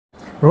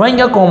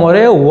রোহিঙ্গা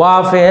কোমরে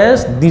ওয়াফেস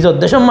নিজের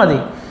দেশের মাঝে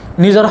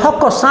নিজের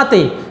হকর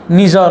সাথে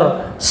নিজের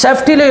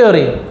সেফটি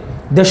লইরে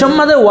দেশের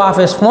মাঝে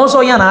ওয়াফেস ফোঁস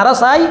হইয়ান আরা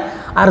চাই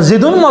আর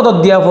যেদিন মদত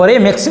দিয়া পরে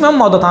ম্যাক্সিমাম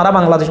মদত আরা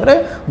বাংলাদেশের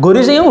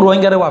গড়ি যাই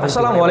রোহিঙ্গারে ওয়াফেস।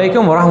 আসসালামু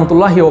আলাইকুম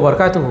রহমতুল্লাহি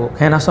ওবরকাতুহু।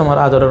 হেন আসম আর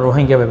আদরের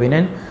রোহিঙ্গা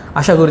ভাবিনেন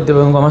আশা করি দেব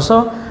গমাস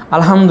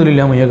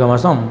আলহামদুলিল্লাহ মুইয়া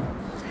গমাসম।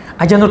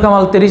 আজ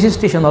নুরকামাল 30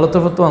 স্টেশন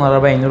অলতফত আনারা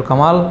বাই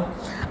নুরকামাল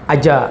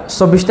আজ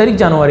 24 তারিখ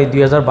জানুয়ারি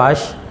 2022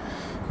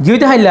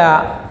 যেহেতু হাইলা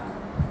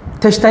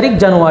 23 তারিখ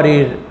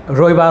জানুয়ারির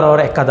রবিবারর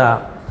একাদা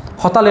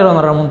হতালের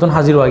অনার মন্তন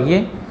হাজির হওয়া গিয়ে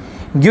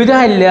যেহেতু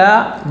হাইলা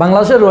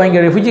বাংলাদেশের রোহিঙ্গা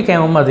রেফিউজি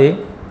ক্যাম্প মাঝে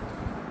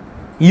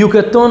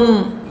ইউকেতন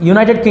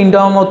ইউনাইটেড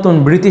কিংডম অতুন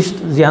ব্রিটিশ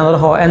জিয়ানোর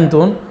হ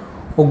এনতুন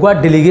ওগুয়ার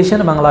ডেলিগেশন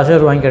বাংলাদেশের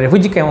রোহিঙ্গা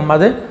রেফিউজি ক্যাম্প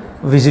মাঝে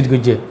ভিজিট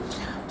করছে।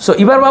 সো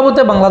এবার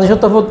বাবুতে বাংলাদেশের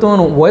তরফতুন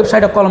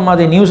ওয়েবসাইট কলম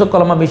মাঝে নিউজ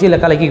কলম বেশি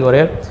লেখালেখি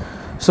করে।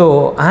 সো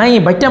হাই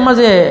বাইটার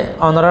মাঝে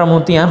অনারার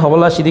মন্ত্রী আন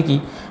হবলা সিদিকি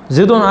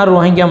যেদিন আর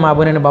রোহিঙ্গা মা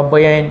বোনেন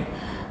বাব্বাই আইন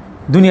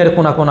দুনিয়ার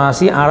কোনা কোনা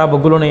আসি আরা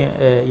বগুলো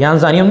ইয়ান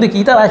জানিয়ম দে কি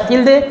তারা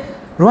আসছিল দে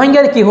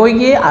রোহিঙ্গার কি হয়ে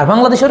গিয়ে আর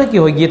বাংলাদেশের কি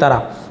হয়ে গিয়ে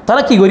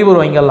তারা কি করিব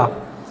রোহিঙ্গাল্লা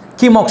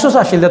কি মকসুস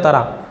আসছিল দে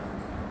তারা।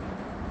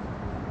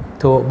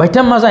 তো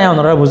বাইটার মাঝে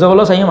ওনারা বুঝা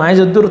বলো চাই মাই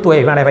যদ্দুর তো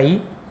এখানে ভাই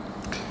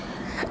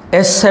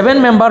A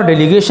 7-member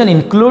delegation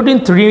including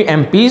 3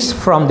 MPs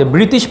from the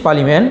British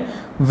Parliament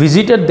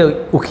visited the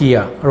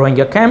Ukiya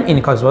Rohingya camp in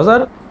Coxbazar.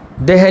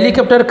 The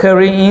helicopter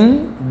carrying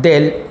the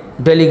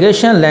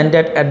delegation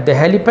landed at the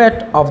helipad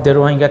of the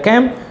Rohingya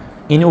camp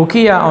in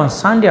Ukiya on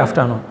Sunday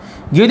afternoon.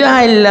 Juda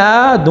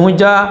haila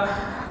duja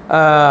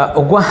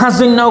ogwa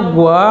hazina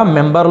ogwa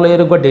member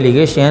layer ogwa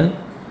delegation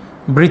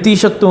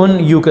British tun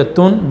UK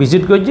tun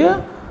visit goja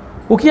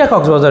Ukiya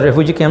Coxbazar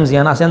refugee camp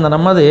zian asen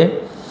namade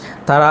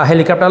তারা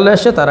helicopter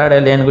এসে তারা এটা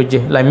land করছে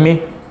লাইমে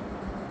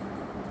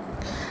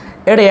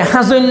এটা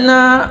হাজনা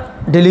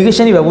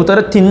ডেলিগেশনই বাবু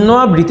তারা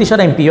 3 ব্রিটিশের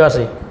MPO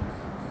আছে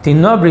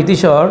 3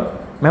 ব্রিটিশের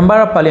মেম্বার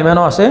অফ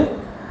পার্লিমেন্টও আছে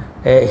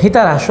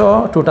হিতার আসো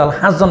টোটাল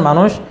 5 জন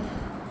মানুষ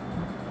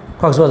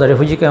কক্সবাজার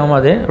রেফিউজি ক্যাম্প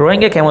মাঝে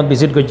রোহিঙ্গা ক্যাম্পত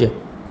ভিজিট করছে।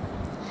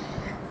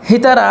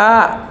 হিতারা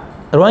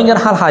রোহিঙ্গার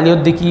হালিয়ত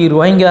দেখি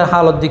রোহিঙ্গার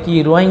হালত দেখি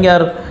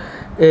রোহিঙ্গার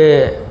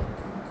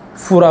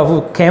ফুরাফু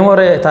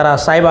ক্যাম্পরে তারা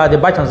সাইবা দে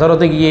বাচ্চা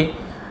সারতে গিয়ে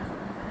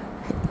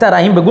তারা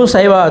আহিম বেগুন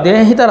সাইবা দে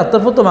হিতার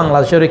তরফত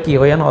বাংলাদেশের কি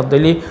হয়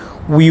হদলি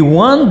we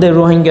want the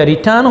Rohingya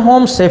return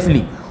home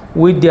safely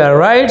with their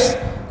rights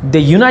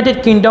the United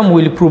kingdom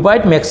will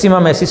provide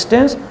maximum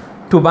assistance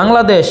two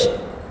Bangladesh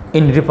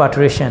in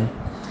repatriation.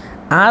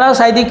 আর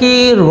সাইডে কি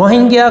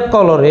রোহিঙ্গা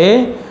কলরে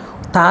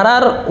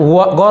তারার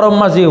গরম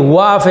মাঝে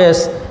ওয়াফেস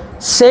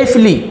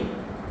সেফলি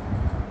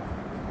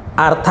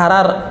আর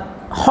তারার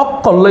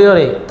হক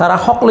লইরে তারা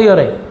হক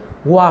লইরে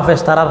ওয়াফেস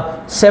তারার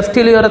সেফটি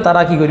লইরে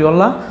তারা কি করি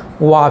বললা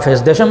ওয়াফেস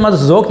দেশের মাঝে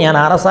যোগ ইয়ান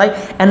আরা চাই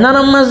এনার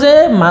মাঝে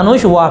মানুষ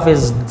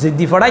ওয়াফেস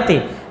দি ফড়াইতে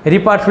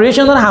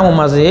রিপাট্রিয়েশনের হামো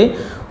মাঝে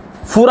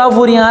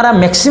ফুরাফুরি আরা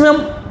ম্যাক্সিমাম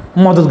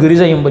মদত করি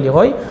যাইম বলি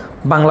হয়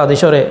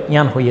বাংলাদেশের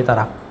ইয়ান হইয়ে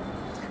তারা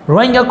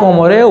রোহিঙ্গা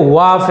কোমরে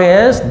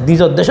ওয়াফেস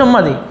নিজের দেশের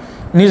মাঝে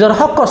নিজের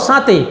হকর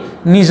সাথে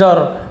নিজের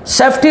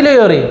সেফটি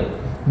লইরে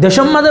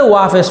দেশের মাঝে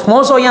ওয়াফেস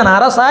ফোঁস ইয়ান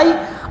আরা চাই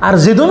আর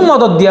যেদিন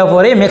মদত দিয়া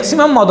পরে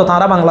ম্যাক্সিমাম মদত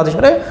আরা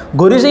বাংলাদেশের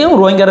গড়ি যাইম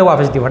রোহিঙ্গারে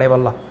ওয়াফেস দি ফড়াই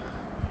বললা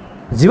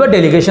যিবা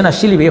ডেলিগেশন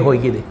আসছিল বে হয়ে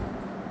গিয়ে দে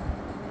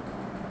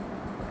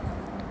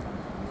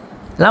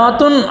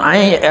লামাতুন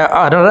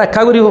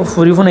রেখা করি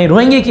ফুরি ফোন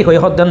রোহিঙ্গা কি হয়ে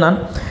হদ্দান নান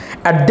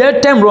at that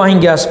time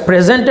Rohingyas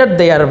presented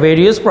there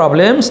various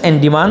problems and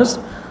demands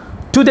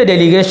to the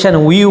delegation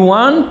we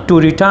want to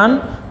return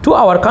to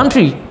our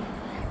country.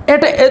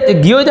 এটা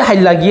গিয়ে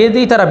হাইলা গিয়ে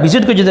দিই তারা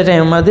ভিজিট করছে যে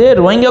টাইমের মধ্যে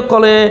রোহিঙ্গা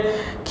কলে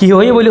কি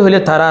হয়ে বলি হলে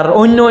তারার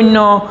অন্য অন্য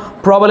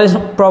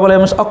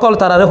প্রবলেমস অকল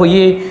তারারে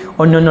হইয়ে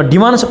অন্য অন্য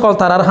ডিমান্ডস অকল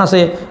তারার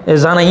হাসে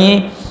জানাইয়ে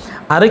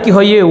আর কি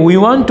হইয়ে we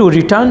want to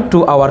return to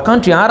our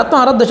country. আর তো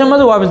আর দেশের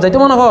মাঝে ওয়াবিস যাইতে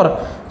মনে কর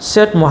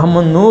শেখ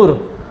মোহাম্মদ নূর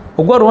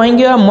ওগুলো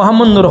রোহিঙ্গা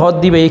মোহাম্মদ নূর হদ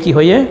দিবে কি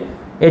হইয়ে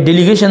এ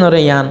ডেলিগেশনের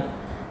ইয়ান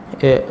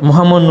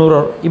মোহাম্মদ নূর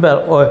এবার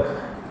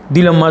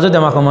দিলম মাঝে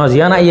দেমাক মাঝ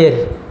ইয়ান আইয়ের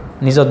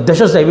নিজের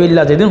দেশের যাইবে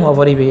ইল্লা যেদিন হওয়া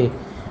পারিবে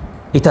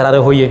ইতারারে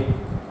হইয়ে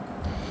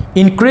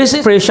increase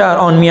pressure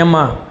on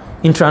Myanmar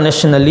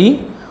internationally.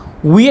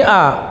 We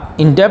are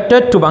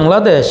indebted to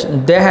Bangladesh.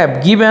 They have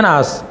given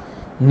us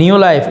new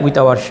life with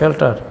our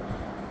shelter.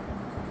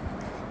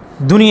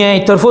 দুনিয়ায়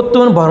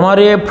তরফতুন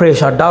বর্মারে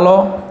প্রেশার ডালো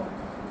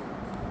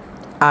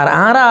আর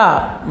আরা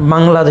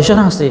বাংলাদেশের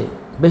হাসে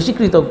বেশি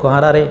কৃতজ্ঞ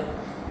আরারে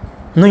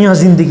নয়া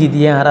জিন্দগি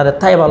দিয়ে আরারে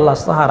তাই আল্লাহ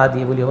সাহারা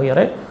দিয়ে বলি হয়ে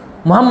রে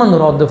মোহাম্মদ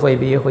নূর অদ্দফ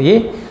হয়ে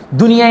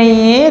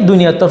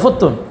দুনিয়ার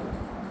তরফতুন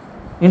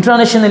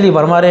ইন্টারন্যাশনালি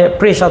বর্মারে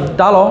প্রেশার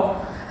ডালো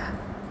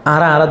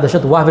আরা আরা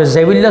দেশত ওয়াফেস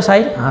যাইবিল্লা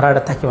চাই আর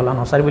এটা থাকি বলা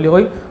নসারি বলি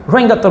হই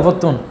রোহিঙ্গার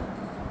তরফতুন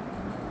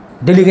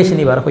ডেলিগেশন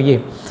এবার হইয়ে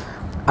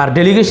আর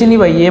ডেলিগেশন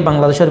ইয়ে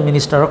বাংলাদেশের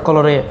মিনিস্টার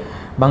কলরে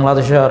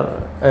বাংলাদেশের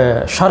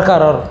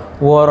সরকারের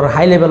ওর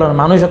হাই লেভেলের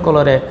মানুষ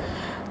কলরে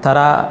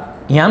তারা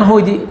ইয়ান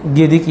হই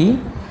গিয়ে দেখি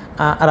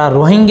আর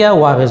রোহিঙ্গা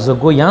ওয়াফেস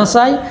যোগ্য ইয়ান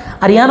চাই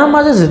আর ইয়ানের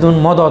মাঝে যেদিন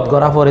মদত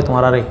গড়া পরে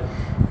তোমার আরে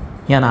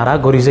ইয়ান আরা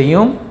গড়ি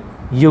যাইম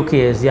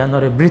ইউকে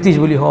ইয়ানরে ব্রিটিশ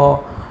বলি হ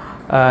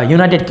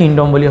ইউনাইটেড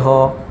কিংডম বলি হ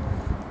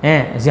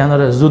যে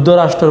আনৰ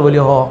যুক্তৰাষ্ট্ৰ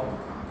বুলি হ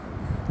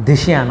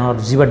দেশে আনৰ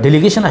যিবাৰ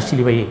ডেলিগেশ্যন আসছিল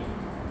ভাই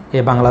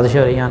এই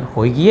বাংলাদেশের ইয়ান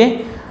হয়ে গিয়ে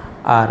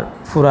আর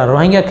পুরা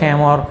রোহিঙ্গা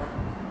ক্যাম্পর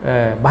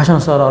ভাষণ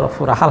সরর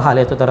পুরা হাল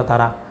হালে তো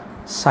তারা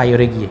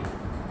সাইরে গিয়ে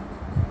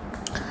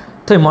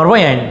তো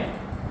মরবই আইন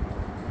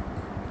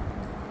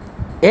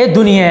এ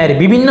দুনিয়ার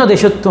বিভিন্ন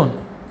দেশত্বন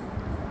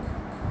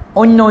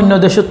অন্য অন্য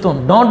দেশত্বন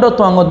ডট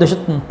তো আঙর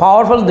দেশত্বন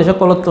পাওয়ারফুল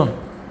দেশকলত্বন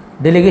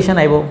ডেলিগেশন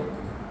আইব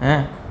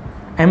হ্যাঁ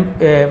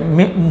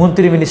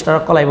মন্ত্রী মিনিস্টার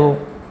কলাইব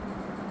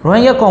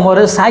রোহিঙ্গা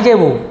কমরে চাই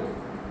যাব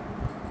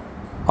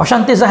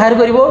অশান্তি জাহির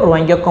করিব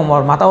রোহিঙ্গা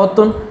কমর মাথা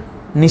অত্তন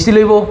নিচি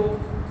লইব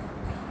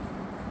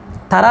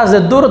তারা যে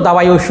দূর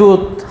দাবাই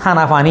ওষুধ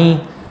খানা পানি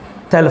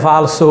তেল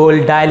ফাল চোল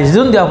ডাইল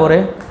যেদিন দেওয়া পরে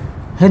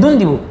সেদিন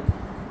দিব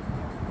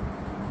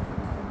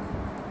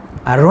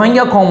আর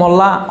রোহিঙ্গা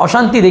কমরলা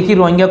অশান্তি দেখি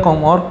রোহিঙ্গা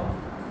কমর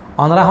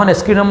অনরা এখন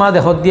স্ক্রিনের মা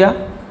দেখত দিয়া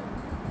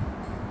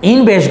ইন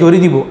বেশ করে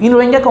দিব ইন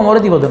রোহিঙ্গা কমরে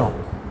দিব দেন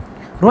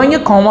রোহিঙ্গা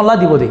কমরলা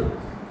দিব দে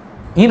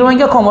ইন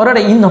রোহিঙ্গা কমরের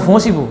ইন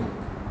নফসিব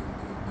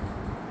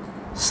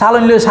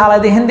সালন লই সালাই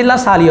দিয়ে হেন দিলা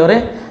সালিয়রে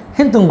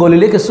হেন তুম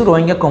গলিলে কিছু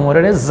রোহিঙ্গা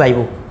কমরের যাইব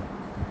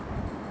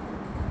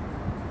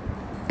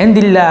এন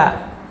দিল্লা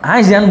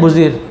আই জান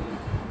বুজির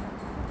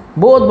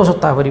বহুত বছর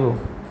তা করিব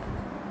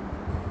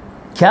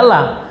খেলা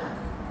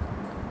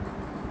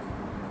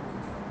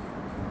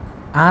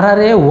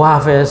আরে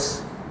ওয়াফেস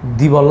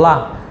দিবল্লা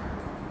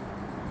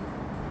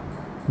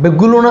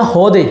বেগুলো না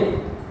হদে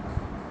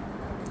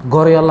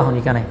গরে আল্লাহ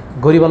হনিকা নাই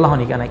গরিব আল্লাহ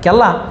হনিকা নাই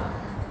কেলা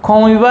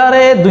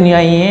কমিবারে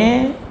দুনিয়ায়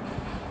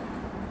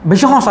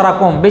বেশি হসারা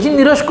কম বেশি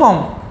নিরস কম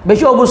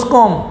বেশি অবুজ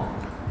কম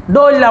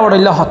ডইল্লা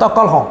বড়ইল্লা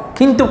হতকল হ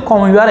কিন্তু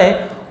কমিবারে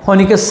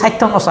হনিকে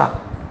সাইথন অসা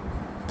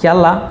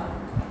কেলা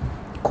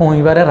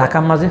কমিবারে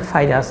রাখার মাঝে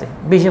ফায়দা আছে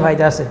বেশি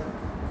ফায়দা আছে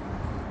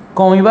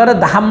কমিবারে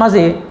দাহার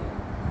মাঝে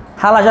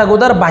হালাসা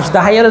গোদার বাস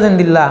দাহাইয়ার যেন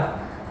দিল্লা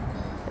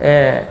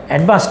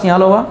অ্যাডভান্স নিয়ে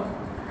আলোবা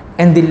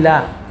এন দিল্লা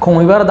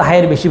কমিবার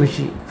দাহাইয়ের বেশি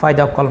বেশি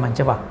ফায়দা কল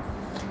মানছে বা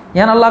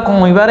ইয়ান আল্লাহ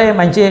কমিবারে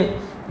মানছে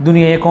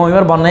দুনিয়ায়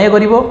কমিবার বন্যায়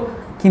করিব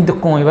কিন্তু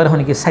কমিবার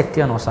হনিকে সাহিত্য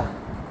নসা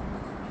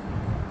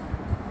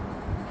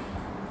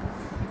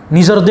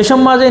নিজের দেশের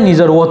মাঝে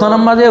নিজের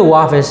ওতনের মাঝে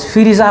ওয়াফেস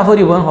ফিরি যা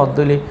ফুরিব হদ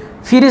দইলে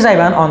ফিরি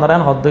যাইবান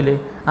অনরান হদ দইলে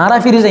আরা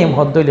ফিরি যাইম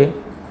হদ দইলে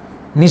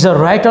নিজের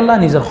রাইট আল্লাহ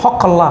নিজের হক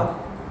আল্লাহ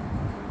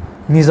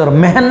নিজের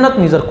মেহনত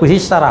নিজের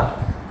কুশিস তারা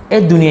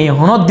এই দুনিয়ায়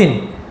হনত দিন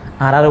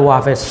আর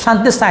ওয়াফেস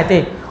শান্তি চাইতে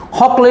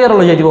হক লইয়ার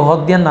লইয়া দিব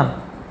হক দিয়ান নান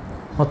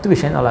হতো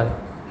বিষয় নালাগে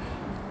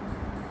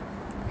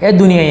এই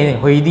দুনিয়ায়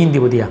হয়ে দিন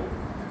দিব দিয়া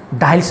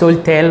ডাইল চল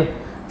তেল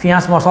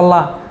পিঁয়াজ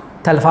মশলা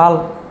তেলফাল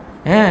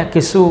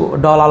কিছু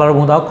ডল আলার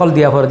বুঁদা কল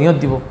দিয়া ভরে দিও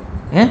দিব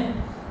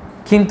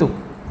কিন্তু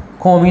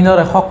কমিনর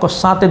হক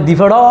সাথে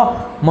দিফেড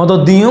মদত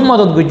দিম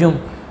মদত গুজুম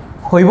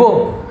হইব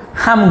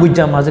হাম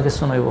গুজাম মাঝে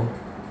কিছু নইব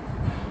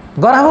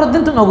গড়াভর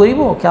দিন তো নগরিব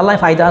খেলায়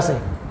ফায়দা আছে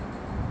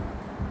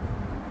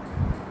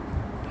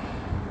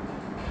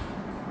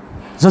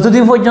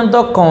যতদিন পর্যন্ত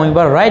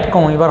কমিবার রাইট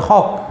কমিবার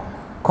হক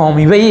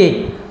কমিবাই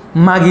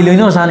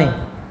মাগিলইনও জানে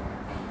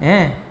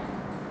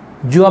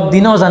জবাব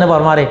দিনও জানে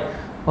বর্মারে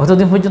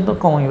অতদিন পর্যন্ত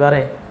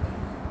কমিবারে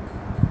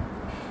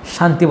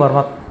শান্তি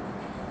বরবাদ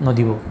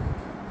নদিব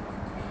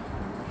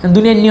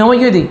দুনিয়ার নিয়মে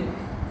কি দিই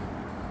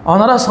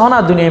অনারা সনা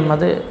দুনিয়ার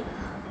মাঝে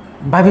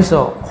ভাবিস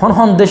হন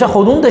হন দেশ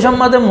সদুন দেশের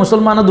মাঝে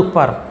মুসলমানও দুঃখ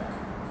পার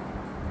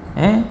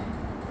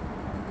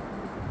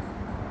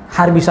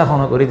হার বিচার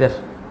হন করি দের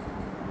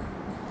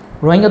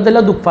রোহিঙ্গা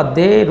দিলে দুঃখ পাত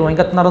দে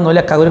রোহিঙ্গা তারা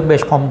নইলে একা করে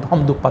বেশ কম কম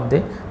দুঃখ পাত দে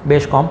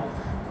বেশ কম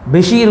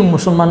বেশি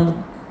মুসলমান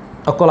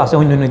অকল আছে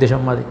অন্য অন্য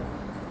দেশের মাঝে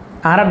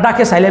আর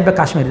ডাকে চাইলে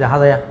কাশ্মীর দেখা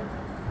যায়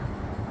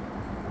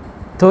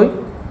থই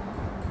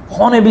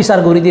হনে বিচার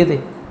করে দিয়ে দে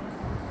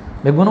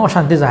বেগুনে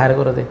অশান্তি জাহের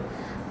করে দে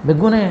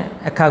বেগুনে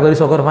একা করে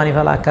চকর পানি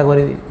ফেলা একা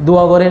করে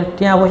দোয়া করে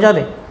টিয়া পয়সা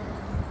দে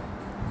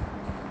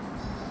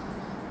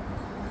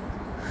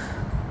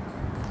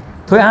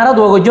তো আর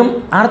দোয়া করছুম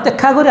আর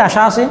দেখা করে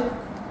আশা আছে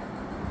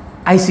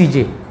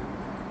ICJ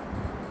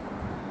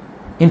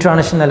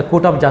international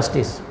court of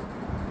justice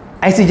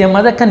ICJ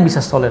মাঝে একখান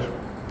বিচার চলের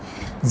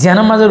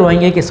যেনার মাঝে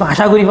রোহিঙ্গা কিছু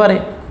আশা করি পারে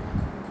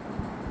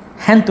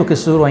হ্যান তো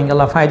কিছু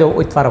রোহিঙ্গাল্লা ফায়দা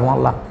ওইতে পারবো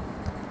আল্লাহ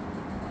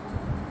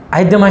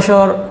আইদ্য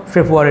মাসর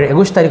ফেব্রুয়ারির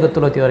 21 তারিখের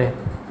তুলতি ওরে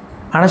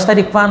 28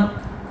 তারিখ পান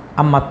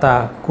আমার তা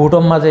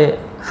কোর্টর মাঝে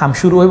হাম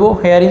শুরু হইব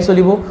হেয়ারিং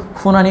চলিব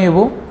শুনানি হইব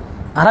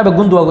আর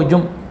বেগুন দোয়া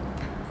করছুম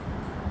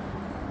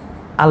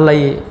আল্লাহ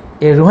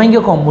এ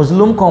রোহিঙ্গা কম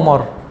মুসলিম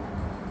কমর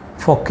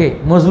ফকে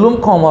মুসলিম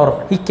কমর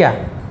শিক্ষা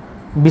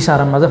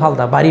বিচারের মাঝে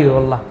ফালতা বাড়ি হইব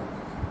আল্লাহ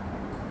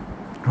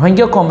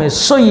রোহিঙ্গা কমে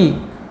সই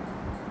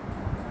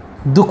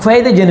দুঃখ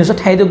ফাইদে জিনিস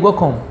ঠাই দেখব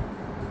কম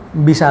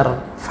বিচার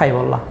ফাই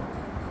বললা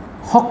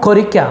হক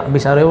করি ক্যা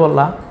বিচার হয়ে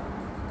বললা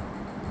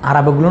আর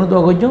আবেগুলো তো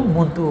অগজ্য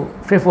মন তো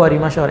ফেব্রুয়ারি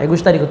মাসের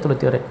 21 তারিখ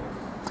তুলতে ওরে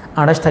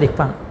 28 তারিখ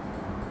পান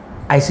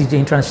আইসিজে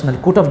ইন্টারন্যাশনাল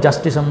কোর্ট অফ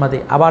জাস্টিসের মাঝে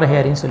আবার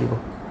হেয়ারিং চলিব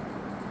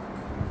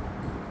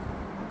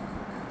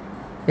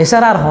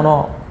এছাড়া আর হন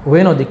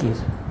ওয়ে নদেখির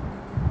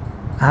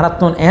আর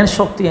এন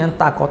শক্তি এন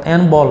তাকত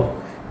এন বল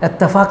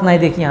এত্তেফাক নাই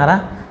দেখি আরা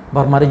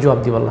বর্মারে জবাব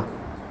দিবল্লা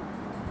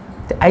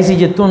আইসি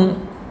যেতুন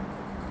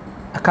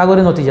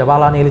কাগরি নতিজা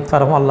বালা নিলিত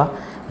ফারম আল্লাহ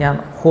ইয়ান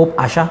খুব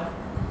আশা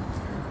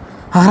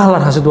আর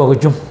আল্লাহর হাসে দোয়া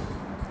করছুম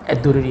এ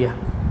দূরিয়া।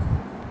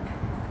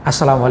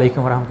 আসসালামু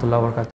আলাইকুম রহমতুল্লাহ বরকাত।